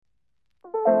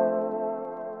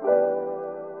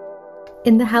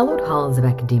In the hallowed halls of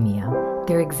academia,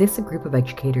 there exists a group of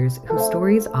educators whose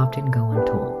stories often go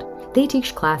untold. They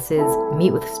teach classes,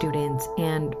 meet with students,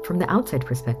 and from the outside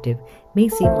perspective, may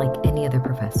seem like any other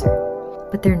professor.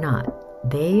 But they're not.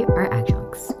 They are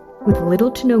adjuncts. With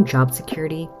little to no job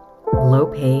security, low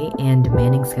pay, and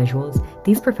demanding schedules,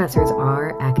 these professors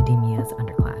are academia's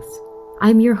underclass.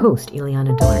 I'm your host,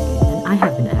 Ileana Delarkin, and I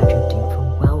have been adjuncting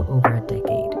for well over a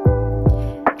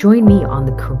decade. Join me on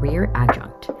The Career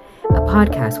Adjunct, a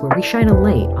podcast where we shine a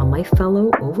light on my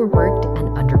fellow overworked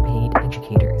and underpaid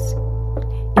educators.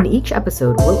 In each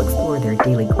episode, we'll explore their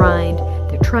daily grind,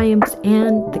 their triumphs,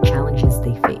 and the challenges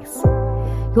they face.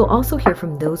 You'll also hear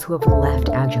from those who have left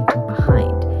adjuncting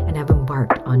behind and have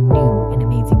embarked on new and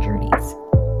amazing journeys.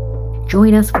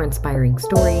 Join us for inspiring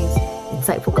stories,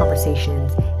 insightful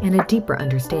conversations, and a deeper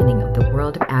understanding of the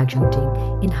world of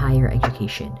adjuncting in higher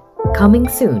education. Coming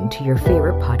soon to your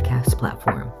favorite podcast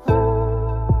platform.